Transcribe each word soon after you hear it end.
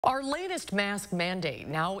Our latest mask mandate,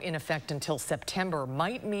 now in effect until September,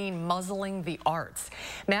 might mean muzzling the arts.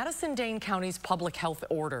 Madison-Dane County's public health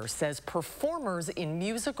order says performers in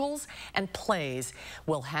musicals and plays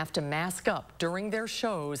will have to mask up during their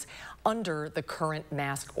shows under the current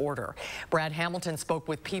mask order. Brad Hamilton spoke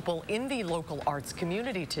with people in the local arts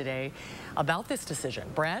community today about this decision.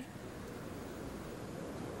 Brad?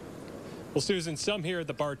 Well, Susan, some here at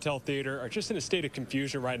the Bartell Theater are just in a state of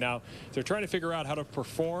confusion right now. They're trying to figure out how to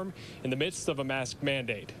perform in the midst of a mask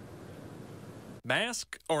mandate.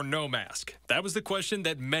 Mask or no mask? That was the question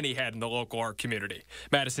that many had in the local art community.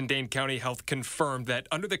 Madison-Dane County Health confirmed that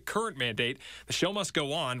under the current mandate, the show must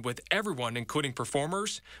go on with everyone, including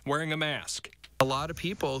performers, wearing a mask. A lot of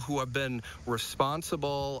people who have been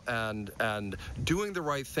responsible and doing the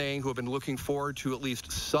right thing, who have been looking forward to at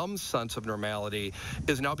least some sense of normality,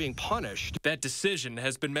 is now being punished. That decision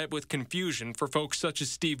has been met with confusion for folks such as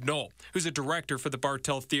Steve Knoll, who's a director for the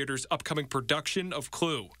Bartell Theater's upcoming production of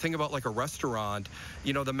Clue. Think about like a restaurant.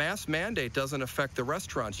 You know, the mask mandate doesn't affect the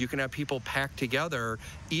restaurants. You can have people packed together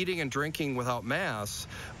eating and drinking without masks,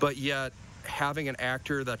 but yet having an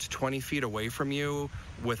actor that's 20 feet away from you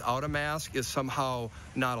without a mask is somehow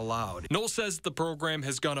not allowed. Knoll says the program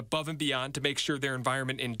has gone above and beyond to make sure their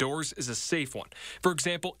environment indoors is a safe one. For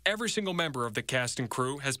example, every single member of the cast and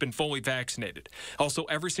crew has been fully vaccinated. Also,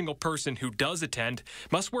 every single person who does attend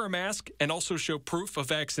must wear a mask and also show proof of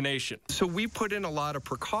vaccination. So we put in a lot of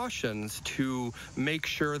precautions to make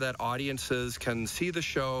sure that audiences can see the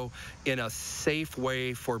show in a safe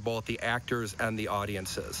way for both the actors and the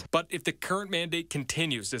audiences. But if the current mandate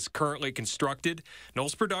continues as currently constructed,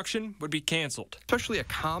 Knoll's production would be canceled. Especially a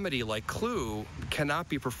comedy like Clue cannot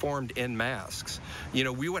be performed in masks. You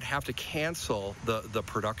know, we would have to cancel the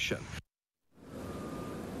production.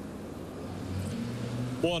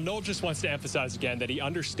 Well, Knoll just wants to emphasize again that he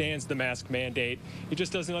understands the mask mandate. He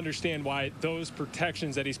just doesn't understand why those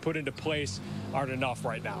protections that he's put into place aren't enough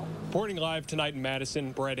right now. Reporting live tonight in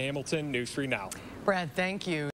Madison, Brad Hamilton, News 3 Now. Brad, thank you.